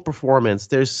 beautiful performance.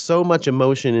 There's so much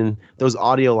emotion in those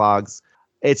audio logs.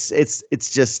 It's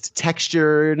just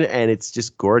textured and it's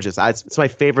just gorgeous. It's my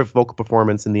favorite vocal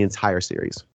performance in the entire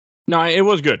series. No, it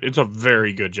was good. It's a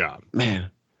very good job. Man,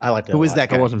 I like that. Who is that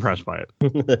guy? I was impressed by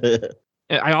it.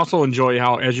 I also enjoy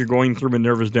how, as you're going through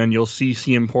Minerva's Den, you'll see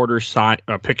CM Porter's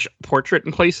portrait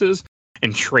in places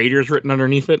and Traders written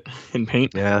underneath it in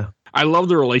paint. Yeah. I love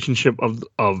the relationship of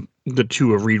the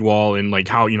two of Reedwall and like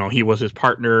how, he was his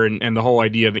partner and the whole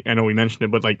idea that, I know we mentioned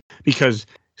it, but like, because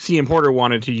CM Porter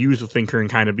wanted to use the Thinker and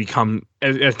kind of become,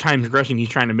 as time progressing, he's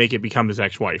trying to make it become his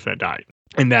ex-wife that died.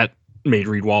 And that made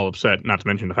Reedwall upset, not to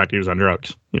mention the fact he was on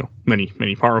drugs, many,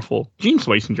 many powerful gene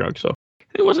splicing drugs. So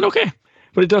it wasn't okay.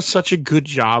 But it does such a good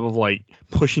job of like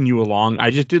pushing you along.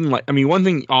 I just didn't like, one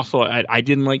thing also I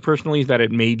didn't like personally is that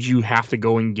it made you have to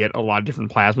go and get a lot of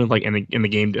different plasmids. Like in the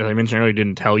game, as I mentioned earlier,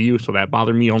 didn't tell you. So that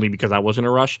bothered me only because I was in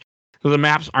a rush. So the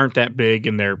maps aren't that big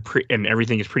and and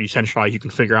everything is pretty centralized. You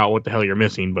can figure out what the hell you're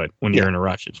missing. But when you're in a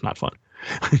rush, it's not fun.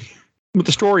 But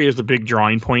the story is the big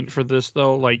drawing point for this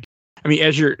though. Like,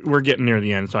 we're getting near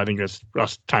the end, so I think it's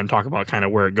us time to talk about kind of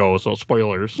where it goes. So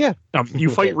spoilers. Yeah. You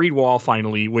fight Reedwall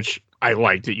finally, which I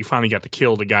liked it. You finally got to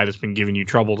kill the guy that's been giving you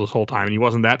trouble this whole time, and he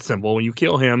wasn't that simple. When you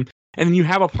kill him, and then you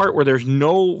have a part where there's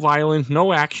no violence,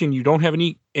 no action, you don't have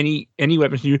any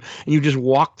weapons to you, and you just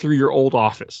walk through your old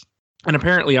office. And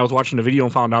apparently, I was watching the video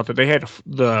and found out that they had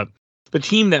the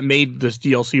team that made this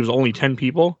DLC was only 10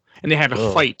 people, and they had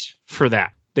to fight for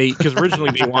that. Because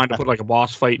originally they wanted to put like a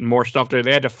boss fight and more stuff there.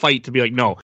 They had to fight to be like,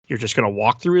 no, you're just gonna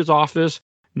walk through his office,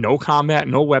 no combat,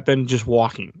 no weapon, just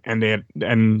walking, and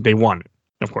they won it,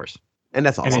 of course. And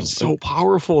that's awesome. And it's so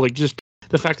powerful, like just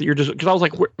the fact that you're just, because I was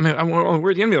like, where's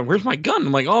the enemy? Where's my gun?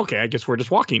 I'm like, oh, okay, I guess we're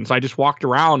just walking. So I just walked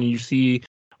around, and you see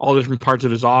all the different parts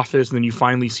of his office, and then you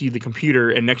finally see the computer,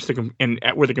 and next to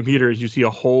where the computer is, you see a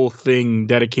whole thing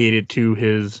dedicated to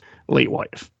his late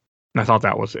wife. And I thought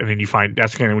that was, and then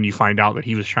that's kind of when you find out that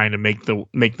he was trying to make the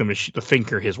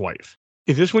Thinker his wife.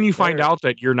 Is this when you find out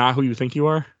that you're not who you think you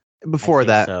are? Before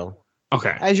that, so.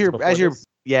 Okay. As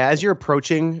you're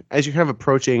approaching,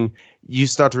 you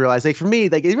start to realize, like for me,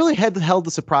 like it really held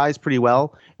the surprise pretty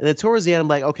well. And then towards the end, I'm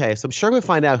like, okay, so I'm sure I'm gonna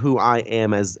find out who I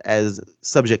am as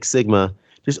Subject Sigma.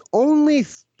 There's only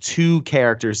 2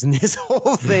 characters in this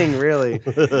whole thing, really,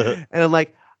 and I'm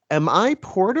like, am I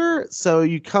Porter? So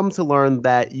you come to learn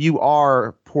that you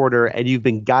are Porter and you've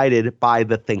been guided by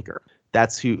the Thinker.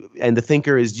 That's who, and the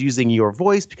Thinker is using your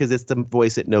voice because it's the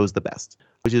voice it knows the best,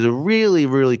 which is a really,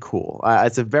 really cool.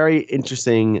 It's a very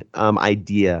interesting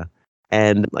idea.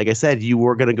 And like I said, you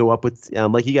were going to go up with,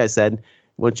 like you guys said,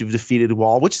 once you've defeated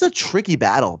Wall, which is a tricky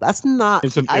battle. That's not,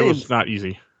 it was not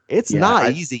easy. It's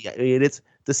not easy. I mean, it's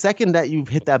the second that you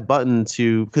hit that button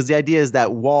because the idea is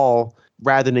that Wall,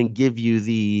 rather than give you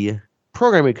the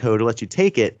programming code to let you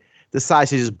take it, decides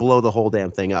to just blow the whole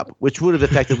damn thing up, which would have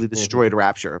effectively destroyed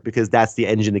Rapture because that's the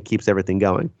engine that keeps everything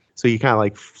going. So he kind of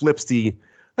like flips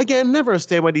again, never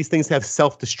understand why these things have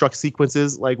self-destruct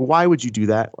sequences. Like, why would you do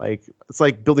that? Like, it's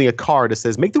like building a car that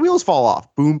says, make the wheels fall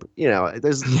off. Boom.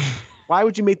 Why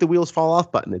would you make the wheels fall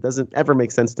off button? It doesn't ever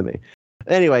make sense to me.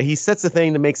 Anyway, he sets the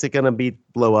thing that makes it going to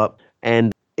blow up.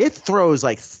 And it throws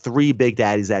like 3 Big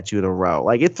Daddies at you in a row.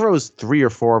 Like it throws 3 or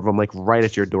 4 of them like right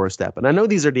at your doorstep. And I know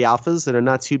these are the alphas that are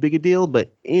not too big a deal,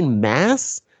 but in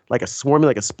mass, like a swarming,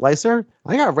 like a splicer,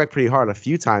 I got wrecked pretty hard a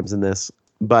few times in this.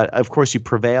 But of course you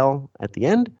prevail at the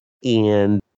end.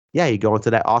 And yeah, you go into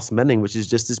that awesome ending, which is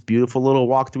just this beautiful little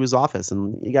walk through his office.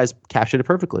 And you guys captured it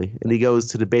perfectly. And he goes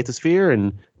to the Beta Sphere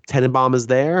and Tenenbaum is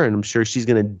there. And I'm sure she's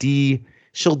going to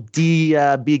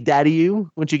Big Daddy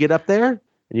you once you get up there.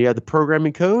 And you have the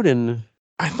programming code, and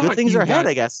good things are ahead,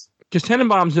 I guess. Because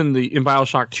Tenenbaum's in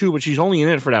BioShock 2, but she's only in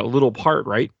it for that little part,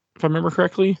 right? If I remember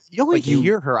correctly. You only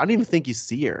hear her. I don't even think you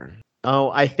see her.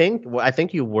 Oh, I think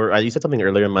you were. You said something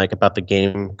earlier, Mike, about the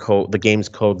games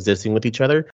coexisting with each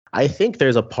other. I think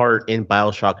there's a part in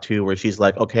BioShock 2 where she's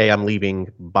like, "Okay, I'm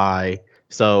leaving. Bye."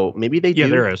 So maybe they do. Yeah,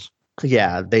 there is.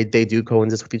 Yeah, they do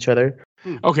coexist with each other.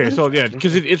 Okay, so yeah,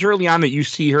 because it's early on that you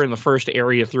see her in the first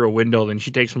area through a window, then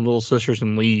she takes some little sisters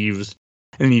and leaves,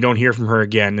 and then you don't hear from her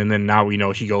again, and then now we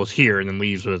know she goes here and then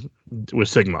leaves with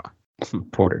Sigma.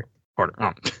 Porter.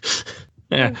 Oh.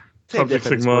 Yeah. Same Subject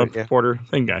difference, Sigma, but yeah. Porter,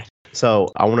 same guy. So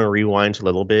I want to rewind a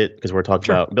little bit because we're talking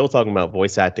Sure. about Bill talking about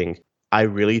voice acting. I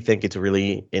really think it's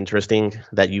really interesting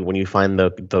that when you find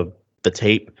the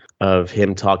tape of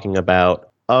him talking about,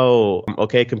 oh,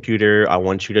 okay, computer, I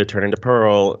want you to turn into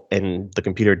Pearl, and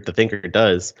the thinker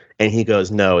does, and he goes,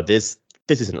 no, this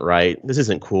isn't right, this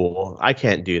isn't cool, I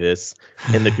can't do this,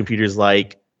 and the computer's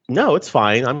like, no, it's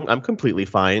fine, I'm completely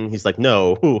fine. He's like,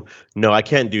 no, I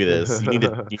can't do this. You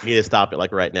need to stop it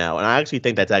like right now. And I actually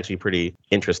think that's actually pretty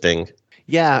interesting.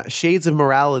 Yeah, shades of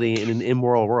morality in an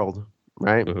immoral world,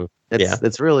 right? Mhm.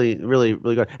 That's really, really,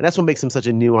 really good, and that's what makes him such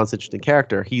a nuanced, interesting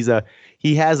character. He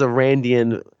has a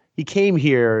Randian. He came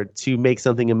here to make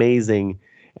something amazing,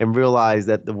 and realize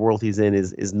that the world he's in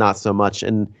is not so much,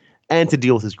 and to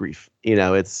deal with his grief.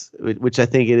 Which I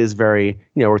think it is very.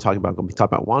 We're talking about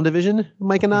WandaVision,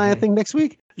 Mike and I think next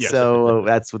week. Yes. So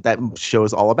that's what that show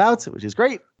is all about, which is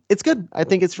great. It's good. I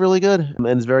think it's really good, and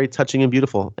it's very touching and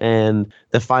beautiful. And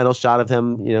the final shot of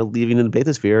him, leaving in the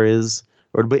bathysphere is.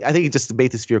 Or I think just the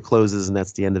bathysphere closes and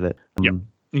that's the end of it. Yep. And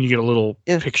you get a little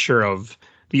picture of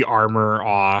the armor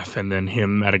off and then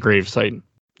him at a gravesite.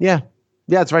 Yeah,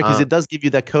 that's right, because it does give you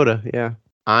that coda. Yeah.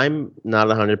 I'm not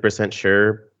 100%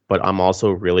 sure, but I'm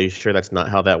also really sure that's not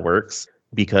how that works,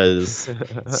 because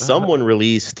someone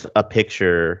released a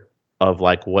picture of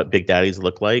like what Big Daddies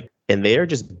look like, and they are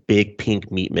just big pink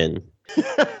meat men.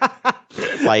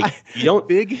 Like, you don't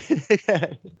big.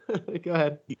 Go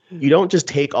ahead. You don't just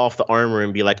take off the armor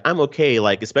and be like, I'm okay.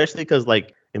 Like, especially because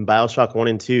like in BioShock 1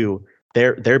 and 2,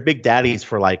 they're Big Daddies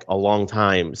for like a long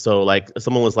time. So like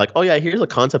someone was like, oh yeah, here's a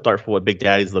concept art for what Big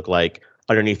Daddies look like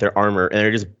underneath their armor, and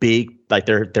they're just big, like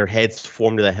their heads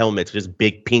formed to the helmets, just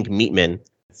big pink meat men.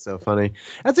 It's so funny.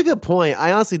 That's a good point.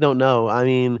 I honestly don't know. I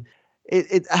mean,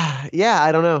 yeah,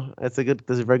 I don't know. That's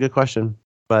a very good question.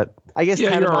 But I guess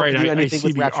you're right. do anything I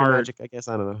with the rapture art. magic. I guess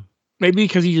I don't know. Maybe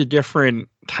because he's a different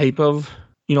type of,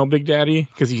 Big Daddy,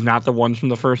 because he's not the ones from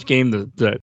the first game.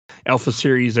 The Alpha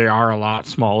series, they are a lot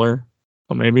smaller.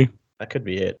 So maybe That could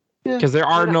be it. because there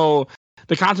are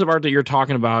the concept art that you're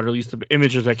talking about, or at least the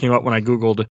images that came up when I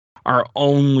Googled, are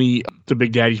only the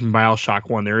Big Daddies from BioShock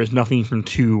 1. There is nothing from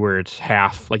 2 where it's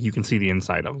half, like you can see the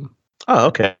inside of them. Oh,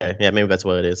 okay. Yeah, maybe that's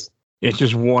what it is. It's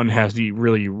just 1 has the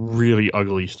really, really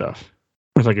ugly stuff.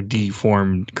 It's like a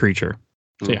deformed creature.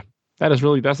 So yeah, that's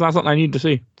not something I need to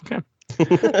see. Okay.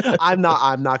 I'm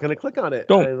not going to click on it.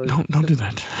 Don't do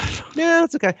that. Yeah,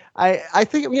 that's okay. I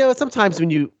think sometimes when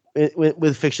you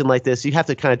with fiction like this, you have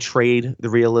to kind of trade the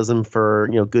realism for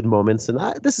good moments. And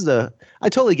I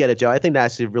totally get it, Joe. I think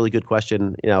that's actually a really good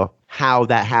question. How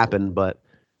that happened, but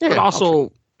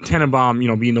also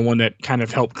Tenenbaum, being the one that kind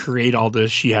of helped create all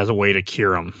this, she has a way to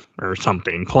cure him or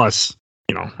something. Plus,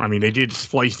 they did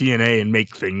splice DNA and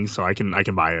make things, so I can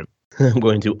buy it. I'm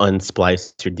going to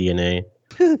unsplice your DNA.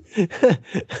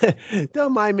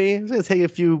 Don't mind me. It's going to take a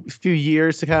few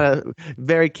years to kind of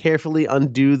very carefully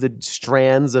undo the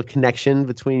strands of connection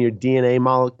between your DNA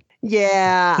molecule.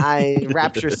 Yeah,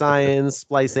 rapture science,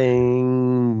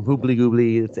 splicing, hoobly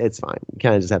goobly. It's fine. You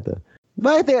kind of just have to.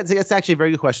 But I think it's actually a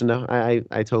very good question, though. I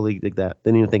totally dig that.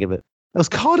 Didn't even think of it. I was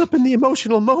caught up in the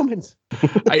emotional moment.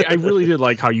 I really did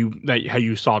like how you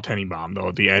saw Tenenbaum though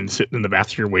at the end, sitting in the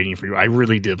bathroom waiting for you. I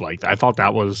really did like that. I thought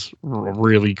that was a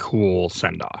really cool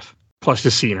send off. Plus,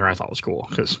 just seeing her, I thought was cool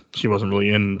because she wasn't really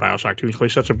in BioShock 2. She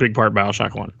played such a big part in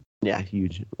BioShock 1. Yeah,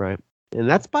 huge, right? And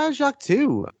that's BioShock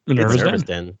 2. Nervous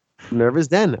Den. Nervous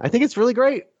Den. I think it's really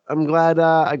great. I'm glad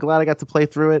I got to play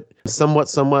through it. Somewhat.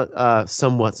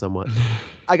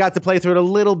 I got to play through it a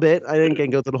little bit. I didn't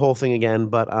go through the whole thing again,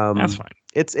 but that's fine.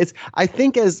 It's I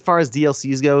think as far as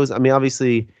DLCs goes, I mean,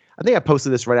 obviously, I think I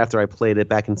posted this right after I played it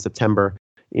back in September.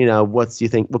 What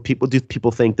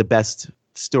people think the best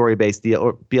story-based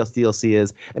DLC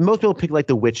is? And most people pick like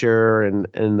The Witcher and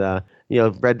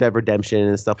Red Dead Redemption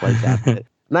and stuff like that.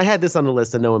 And I had this on the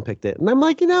list and no one picked it. And I'm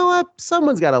like, you know what?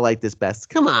 Someone's got to like this best.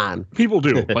 Come on. People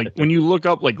do. Like when you look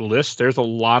up like lists, there's a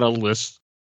lot of lists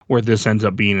where this ends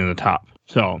up being in the top.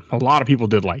 So a lot of people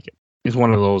did like it. It's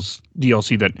one of those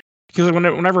DLC that, because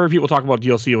whenever people talk about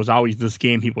DLC, it was always this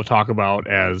game people talk about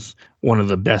as one of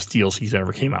the best DLCs that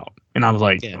ever came out. And I was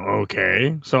like,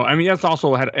 okay. So, I mean, that's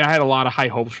also, I had a lot of high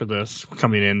hopes for this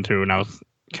coming into, and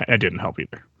it didn't help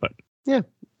either. But yeah.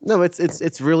 No,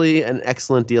 it's really an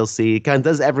excellent DLC. It kind of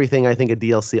does everything I think a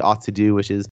DLC ought to do,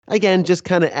 which is, again, just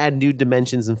kind of add new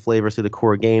dimensions and flavors to the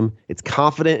core game. It's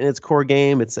confident in its core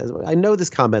game. It says, I know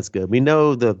this combat's good. We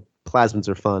know the plasmids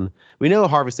are fun. We know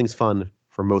harvesting's fun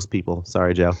for most people.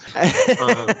 Sorry, Joe.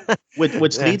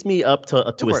 Which Yeah. leads me up to Go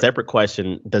a for it. separate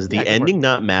question. Does the Yeah, go for ending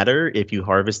not matter if you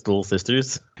harvest little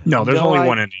sisters? No, there's No, only I-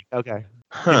 one ending. Okay.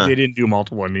 Huh. They didn't do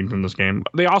multiple endings in this game.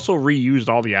 They also reused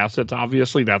all the assets,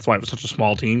 obviously. That's why it was such a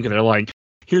small team, because they're like,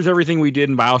 here's everything we did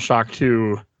in Bioshock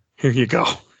 2. Here you go.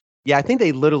 Yeah, I think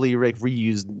they literally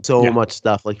reused so Yeah. much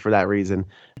stuff like for that reason,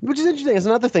 which is interesting. It's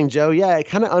another thing, Joe. Yeah, it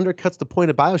kind of undercuts the point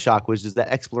of Bioshock, which is that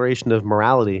exploration of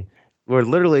morality, where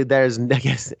literally there's, I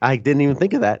guess, I didn't even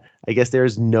think of that. I guess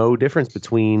there's no difference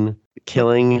between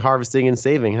killing, harvesting, and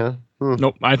saving, huh?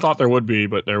 Nope, I thought there would be,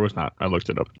 but there was not. I looked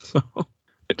it up. So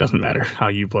it doesn't matter how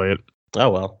you play it. Oh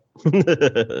well.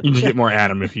 You just get more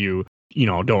Adam if you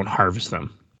don't harvest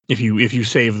them. If you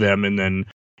save them and then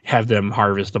have them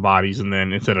harvest the bodies, and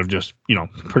then instead of just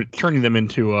turning them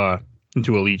into a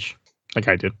leech like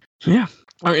I did. Yeah.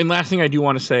 All right, and last thing I do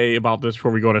want to say about this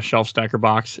before we go to Shelf Stacker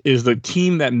Box is the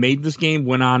team that made this game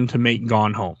went on to make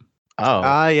Gone Home.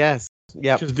 Oh. Yes.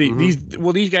 Yeah. Because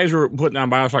these guys were putting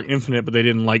on Bioshock Infinite, but they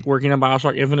didn't like working on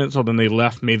Bioshock Infinite, so then they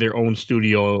left, made their own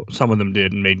studio. Some of them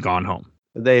did, and made Gone Home.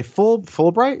 They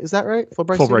Fulbright, is that right?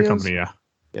 Fulbright Fulbright Studios? Company, yeah.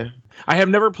 Yeah. I have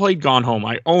never played Gone Home.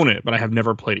 I own it, but I have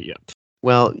never played it yet.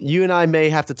 Well, you and I may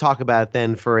have to talk about it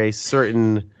then for a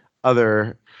certain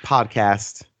other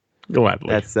podcast. Gladly.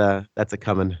 That's a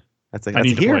coming. That's I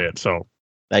need to here. play it, so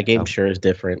That game Oh. sure is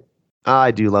different.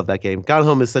 I do love that game. Gone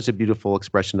Home is such a beautiful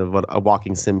expression of what a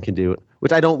walking sim can do.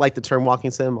 Which I don't like the term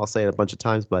walking sim. I'll say it a bunch of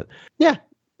times, but yeah,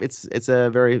 it's a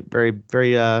very, very,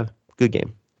 very good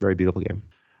game. Very beautiful game.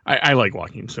 I like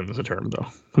walking sim as a term, though,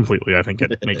 completely. I think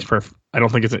it makes perfect. I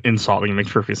don't think it's an insult. I think it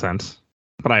makes perfect sense.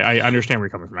 But I understand where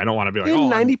you're coming from. I don't want to be like,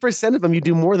 In 90% of them, you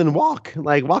do more than walk.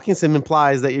 Like walking sim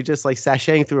implies that you're just like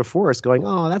sashaying through a forest, going,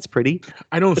 "Oh, that's pretty."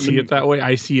 I don't see it that way.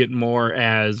 I see it more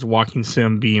as walking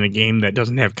sim being a game that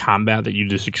doesn't have combat that you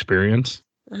just experience.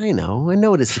 I know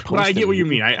it is supposed. But I to get what be. you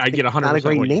mean. I get 100%. Not a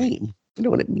great what you mean. name. I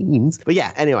know what it means. But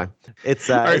yeah, anyway, it's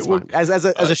right, it's well, fine. As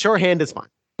a shorthand, it's fine.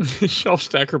 Shelf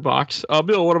Stacker Box.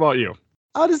 Bill, what about you?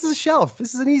 Oh, this is a shelf.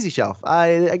 This is an easy shelf.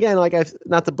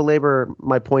 Not to belabor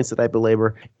my points that I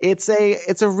belabor. It's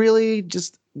a really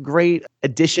just great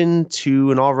addition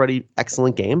to an already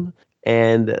excellent game.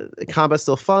 And the combat's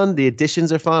still fun. The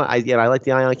additions are fun. I like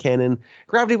the ion cannon.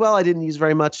 Gravity Well I didn't use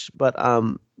very much, but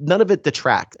none of it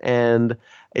detract. And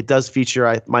it does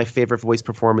feature my favorite voice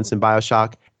performance in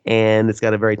Bioshock. And it's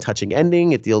got a very touching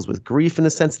ending. It deals with grief in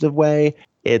a sensitive way.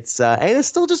 And it's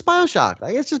still just Bioshock.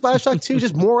 Like it's just Bioshock 2,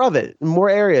 just more of it, more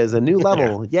areas, a new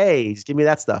level. Yay! Just give me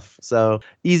that stuff. So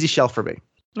easy shelf for me.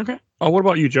 Okay. What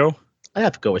about you, Joe? I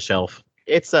have to go with Shelf.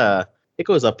 It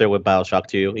goes up there with Bioshock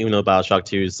 2, even though Bioshock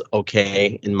 2 is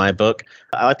okay in my book.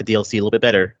 I like the DLC a little bit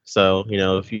better. So,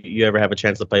 if you ever have a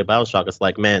chance to play Bioshock, it's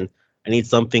like, man, I need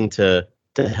something to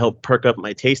help perk up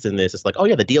my taste in this. It's like, oh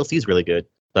yeah, the DLC is really good.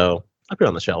 So I'll put it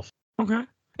on the shelf. Okay.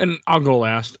 And I'll go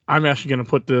last. I'm actually going to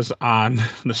put this on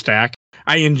the stack.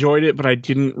 I enjoyed it, but I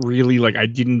didn't really I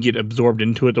didn't get absorbed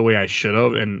into it the way I should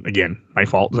have. And again, my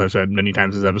fault, as I've said many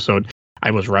times this episode.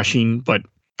 I was rushing, but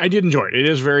I did enjoy it. It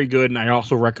is very good, and I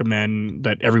also recommend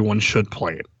that everyone should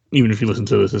play it. Even if you listen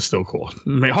to this, it's still cool.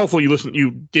 Hopefully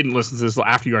you didn't listen to this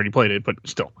after you already played it, but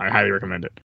still, I highly recommend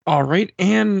it. All right,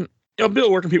 and Bill,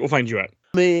 where can people find you at?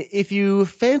 If you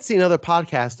fancy another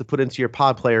podcast to put into your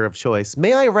pod player of choice,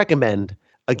 may I recommend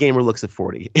A Gamer Looks at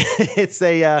 40? It's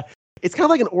kind of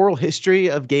like an oral history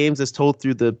of games as told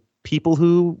through the people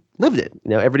who lived it.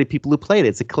 Everyday people who played it.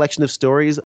 It's a collection of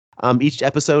stories. Each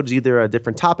episode is either a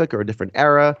different topic or a different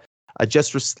era.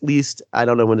 Just released, I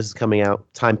don't know when this is coming out,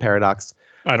 Time Paradox.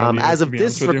 I don't As of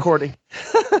this recording,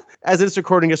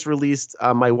 it's released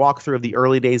my walkthrough of the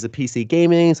early days of PC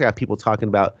gaming. So I got people talking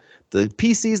about the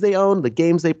PCs they own, the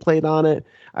games they played on it.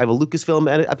 I have a Lucasfilm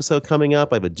episode coming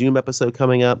up. I have a Doom episode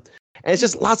coming up. And it's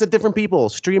just lots of different people,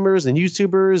 streamers and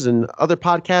YouTubers and other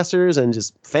podcasters and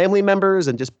just family members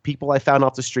and just people I found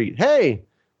off the street. Hey,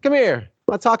 come here.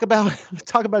 Want to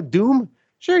talk about Doom?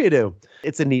 Sure you do.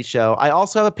 It's a neat show. I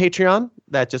also have a Patreon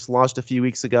that just launched a few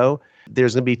weeks ago.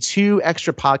 There's going to be 2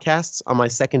 extra podcasts on my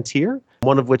second tier,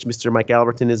 one of which Mr. Mike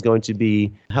Alberton is going to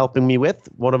be helping me with.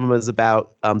 One of them is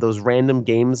about those random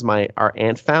games our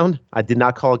aunt found. I did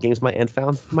not call games my aunt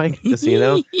found, Mike, just so you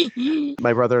know.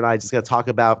 My brother and I just going to talk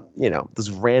about, those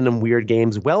random weird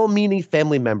games well-meaning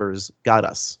family members got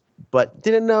us, but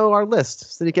didn't know our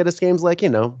list. So they get us games like,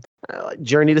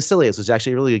 Journey to Silius, which is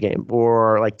actually a really good game,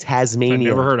 or like I've Tasmania.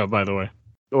 never heard of, by the way.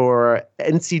 Or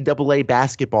NCAA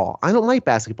basketball. I don't like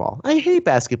basketball. I hate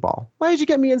basketball. Why did you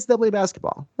get me NCAA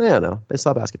basketball? I don't know. I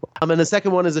saw basketball. And the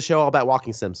second one is a show all about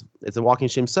walking sims. It's a walking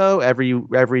sim. So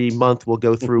every month we'll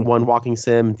go through one walking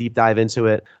sim, deep dive into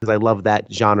it, because I love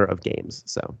that genre of games.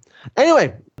 So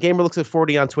anyway, Gamer Looks at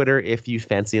 40 on Twitter if you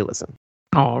fancy a listen.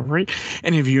 All right.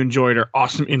 And if you enjoyed our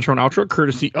awesome intro and outro,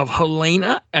 courtesy of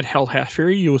Helena at Hell Half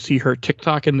Fury, you will see her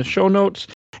TikTok in the show notes.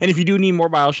 And if you do need more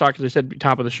Bioshock, as I said at the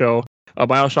top of the show,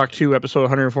 Bioshock 2, episode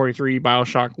 143,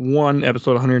 Bioshock 1,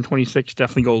 episode 126,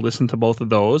 definitely go listen to both of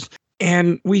those.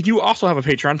 And we do also have a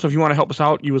Patreon, so if you want to help us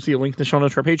out, you will see a link in the show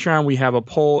notes for our Patreon. We have a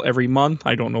poll every month.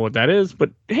 I don't know what that is,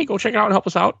 but hey, go check it out and help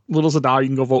us out. Little's a dollar. You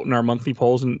can go vote in our monthly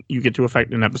polls, and you get to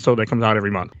affect an episode that comes out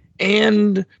every month.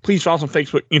 And please follow us on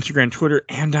Facebook, Instagram, Twitter,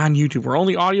 and on YouTube. We're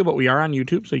only audio, but we are on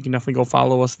YouTube, so you can definitely go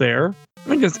follow us there. I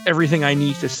think that's everything I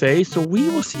need to say, so we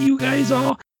will see you guys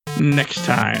all next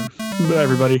time. Bye,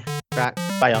 everybody.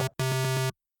 Bye, y'all.